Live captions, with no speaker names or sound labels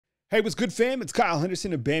Hey, what's good, fam? It's Kyle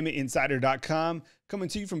Henderson of BamaInsider.com coming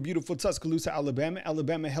to you from beautiful Tuscaloosa, Alabama.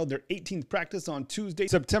 Alabama held their 18th practice on Tuesday,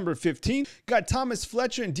 September 15th. Got Thomas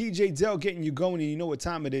Fletcher and DJ Dell getting you going, and you know what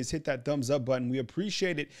time it is. Hit that thumbs up button. We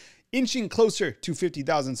appreciate it. Inching closer to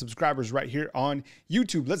 50,000 subscribers right here on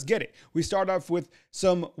YouTube. Let's get it. We start off with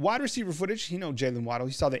some wide receiver footage. You know, Jaylen Waddle.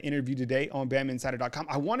 You saw the interview today on BamaInsider.com.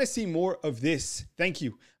 I want to see more of this. Thank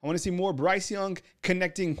you. I want to see more Bryce Young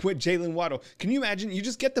connecting with Jaylen Waddle. Can you imagine? You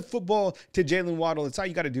just get the football to Jaylen Waddle. It's all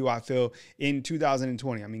you got to do, I feel, in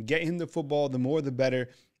 2020. I mean, get him the football, the more the better.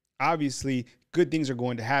 Obviously, good things are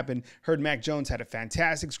going to happen. Heard Mac Jones had a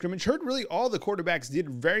fantastic scrimmage. Heard really all the quarterbacks did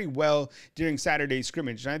very well during Saturday's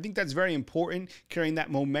scrimmage. And I think that's very important, carrying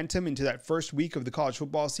that momentum into that first week of the college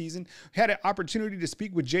football season. Had an opportunity to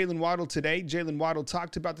speak with Jaylen Waddle today. Jaylen Waddle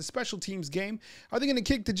talked about the special teams game. Are they going to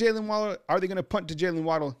kick to Jaylen Waddle? Are they going to punt to Jaylen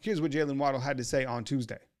Waddle? Here's what Jaylen Waddle had to say on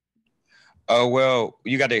Tuesday. Well,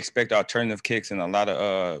 you got to expect alternative kicks and a lot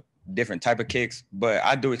of different type of kicks, but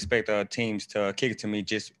I do expect teams to kick it to me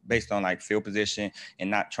just based on like field position and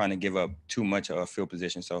not trying to give up too much of field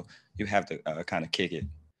position. So you have to kind of kick it.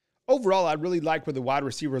 Overall, I really like where the wide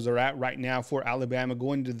receivers are at right now for Alabama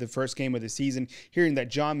going into the first game of the season, hearing that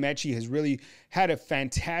John Mechie has really had a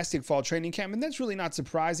fantastic fall training camp, and that's really not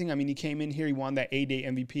surprising. I mean, he came in here, he won that A-Day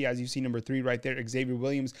MVP, as you see number 3 right there, Xavier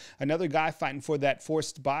Williams, another guy fighting for that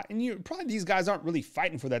 4th spot, and probably these guys aren't really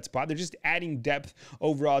fighting for that spot. They're just adding depth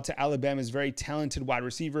overall to Alabama's very talented wide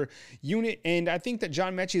receiver unit, and I think that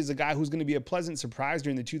John Mechie is a guy who's going to be a pleasant surprise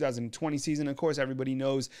during the 2020 season. Of course, everybody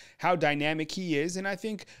knows how dynamic he is, and I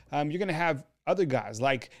think you're going to have other guys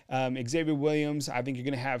like Xavier Williams. I think you're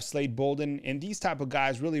going to have Slade Bolden, and these type of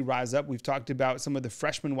guys really rise up. We've talked about some of the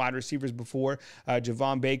freshman wide receivers before,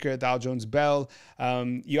 Javon Baker, Thal Jones-Bell.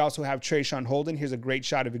 You also have Trayshawn Holden. Here's a great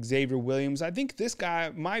shot of Xavier Williams. I think this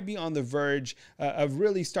guy might be on the verge of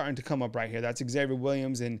really starting to come up right here. That's Xavier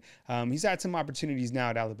Williams, and he's had some opportunities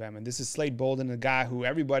now at Alabama. This is Slade Bolden, a guy who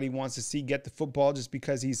everybody wants to see get the football just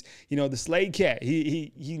because he's, you know, the Slade cat.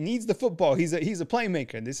 He needs the football. He's a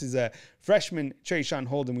playmaker. This is a freshman Trayshawn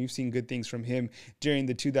Holden. We've seen good things from him during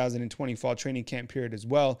the 2020 fall training camp period as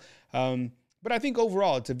well. But I think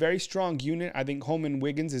overall, it's a very strong unit. I think Holman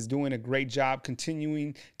Wiggins is doing a great job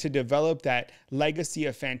continuing to develop that legacy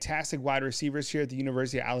of fantastic wide receivers here at the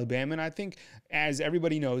University of Alabama. And I think, as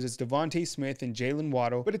everybody knows, it's Devontae Smith and Jaylen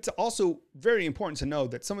Waddle. But it's also very important to know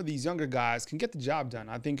that some of these younger guys can get the job done.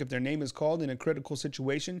 I think if their name is called in a critical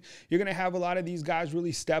situation, you're going to have a lot of these guys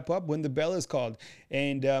really step up when the bell is called.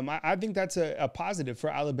 And I think that's a positive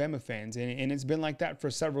for Alabama fans. And it's been like that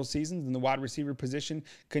for several seasons. And the wide receiver position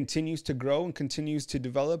continues to grow and continues to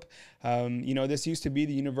develop. You know, this used to be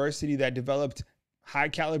the university that developed high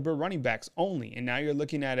caliber running backs only. And now you're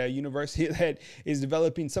looking at a university that is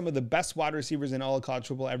developing some of the best wide receivers in all of college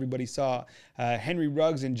football. Everybody saw Henry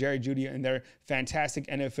Ruggs and Jerry Jeudy in their fantastic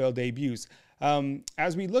NFL debuts.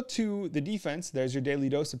 As we look to the defense, there's your daily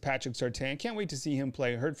dose of Patrick Surtain. Can't wait to see him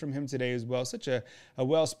play. Heard from him today as well. Such a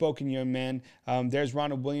well-spoken young man. There's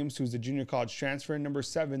Ronald Williams, who's the junior college transfer. Number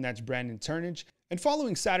 7, that's Brandon Turnage. And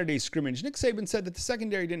following Saturday's scrimmage, Nick Saban said that the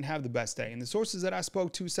secondary didn't have the best day. And the sources that I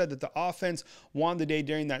spoke to said that the offense won the day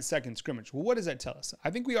during that second scrimmage. Well, what does that tell us? I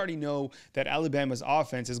think we already know that Alabama's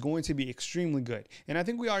offense is going to be extremely good. And I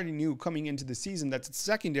think we already knew coming into the season that the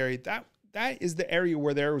secondary, that is the area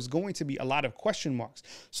where there was going to be a lot of question marks.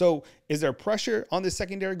 So is there pressure on the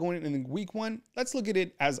secondary going into week 1? Let's look at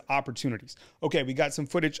it as opportunities. Okay, we got some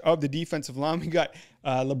footage of the defensive line. We got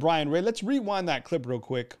LaBryan Ray. Let's rewind that clip real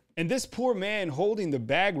quick. And this poor man holding the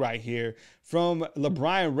bag right here from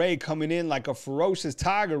LaBryan Ray coming in like a ferocious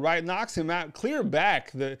tiger, right? Knocks him out, clear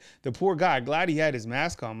back. The poor guy. Glad he had his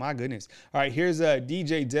mask on. My goodness. All right, here's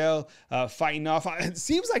DJ Dell fighting off. It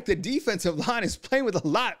seems like the defensive line is playing with a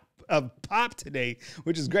lot of pop today,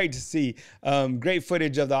 which is great to see. Great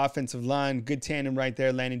footage of the offensive line. Good tandem right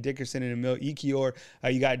there. Landon Dickerson and Emil Ekiyor.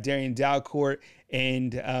 You got Darian Dalcourt.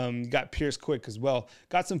 And you got Pierce Quick as well.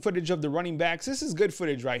 Got some footage of the running backs. This is good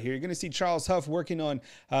footage right here. You're going to see Charles Huff working on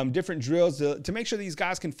different drills to make sure these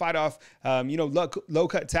guys can fight off, you know,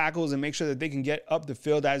 low-cut tackles and make sure that they can get up the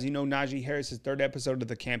field. As you know, Najee Harris's 3rd episode of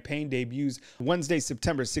the campaign debuts Wednesday,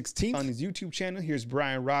 September 16th on his YouTube channel. Here's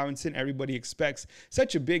Brian Robinson. Everybody expects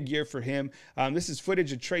such a big year for him. This is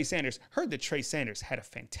footage of Trey Sanders. Heard that Trey Sanders had a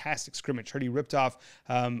fantastic scrimmage. Heard he ripped off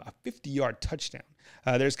a 50-yard touchdown.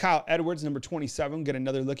 There's Kyle Edwards, number 27. Get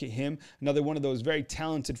another look at him. Another one of those very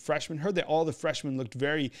talented freshmen. Heard that all the freshmen looked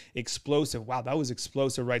very explosive. Wow, that was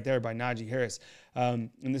explosive right there by Najee Harris. And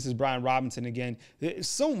this is Brian Robinson again. There's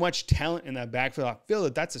so much talent in that backfield. I feel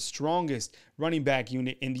that that's the strongest running back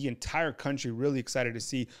unit in the entire country. Really excited to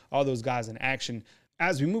see all those guys in action.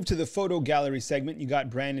 As we move to the photo gallery segment, you got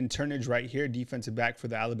Brandon Turnage right here, defensive back for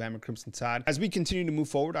the Alabama Crimson Tide. As we continue to move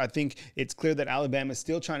forward, I think it's clear that Alabama is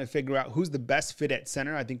still trying to figure out who's the best fit at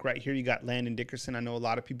center. I think right here you got Landon Dickerson. I know a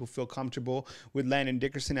lot of people feel comfortable with Landon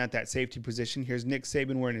Dickerson at that safety position. Here's Nick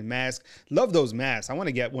Saban wearing a mask. Love those masks. I want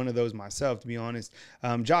to get one of those myself, to be honest.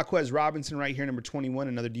 Jaquez Robinson right here, number 21,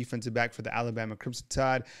 another defensive back for the Alabama Crimson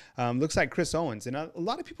Tide. Looks like Chris Owens. And a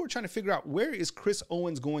lot of people are trying to figure out where is Chris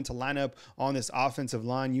Owens going to line up on this offensive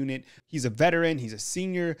line unit. He's a veteran, he's a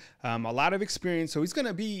senior, a lot of experience, so he's going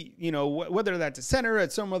to be, you know, whether that's a center or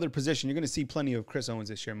at some other position, you're going to see plenty of Chris Owens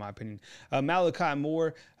this year, in my opinion. Malachi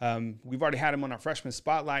Moore, we've already had him on our freshman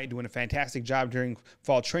spotlight, doing a fantastic job during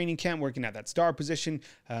fall training camp, working at that star position,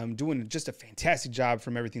 doing just a fantastic job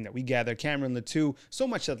from everything that we gather. Cameron Latou, so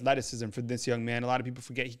much athleticism for this young man. A lot of people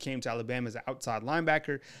forget he came to Alabama as an outside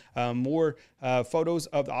linebacker. More photos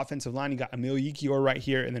of the offensive line. You got Emil Yikior right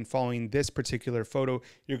here, and then following this particular photo,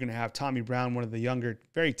 you're going to have Tommy Brown, one of the younger,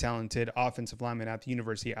 very talented offensive linemen at the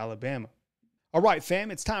University of Alabama. All right,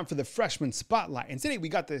 fam, it's time for the freshman spotlight. And today we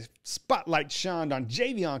got the spotlight shined on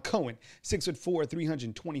Javion Cohen, 6'4",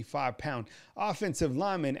 325-pound offensive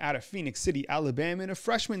lineman out of Phoenix City, Alabama, and a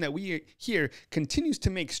freshman that we hear continues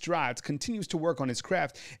to make strides, continues to work on his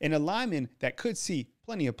craft, and a lineman that could see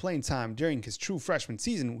plenty of playing time during his true freshman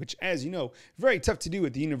season, which, as you know, very tough to do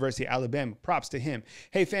at the University of Alabama. Props to him.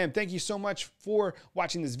 Hey, fam, thank you so much for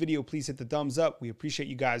watching this video. Please hit the thumbs up. We appreciate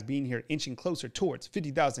you guys being here, inching closer towards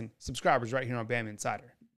 50,000 subscribers right here on Bama Insider.